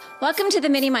Welcome to the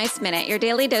Minnie Mice Minute, your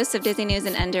daily dose of Disney news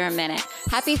in under a minute.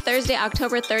 Happy Thursday,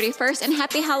 October 31st, and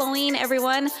happy Halloween,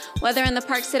 everyone. Weather in the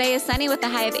parks today is sunny with a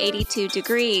high of 82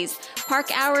 degrees. Park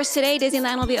hours today,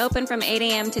 Disneyland will be open from 8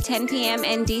 a.m. to 10 p.m.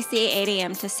 and DC 8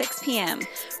 a.m. to 6 p.m.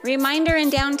 Reminder in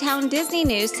downtown Disney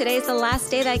news, today is the last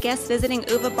day that guests visiting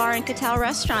Uva Bar and Catal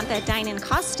restaurant that dine-in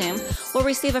costume will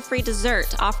receive a free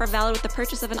dessert. Offer valid with the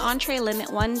purchase of an entree,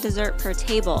 limit one dessert per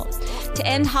table. To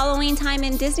end Halloween time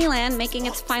in Disneyland, making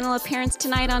its final appearance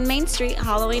tonight on Main Street,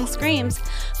 Halloween Screams.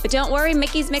 But don't worry,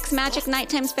 Mickey's Mix Magic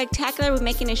Nighttime Spectacular will be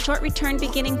making a short return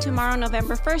beginning tomorrow,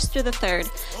 November 1st through the 3rd.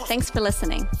 Thanks for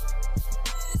listening.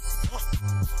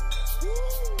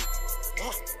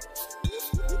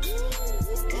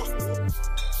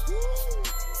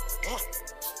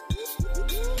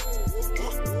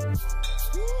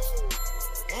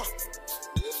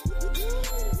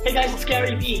 Hey guys, it's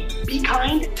Gary V. Be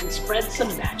kind and spread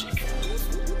some magic.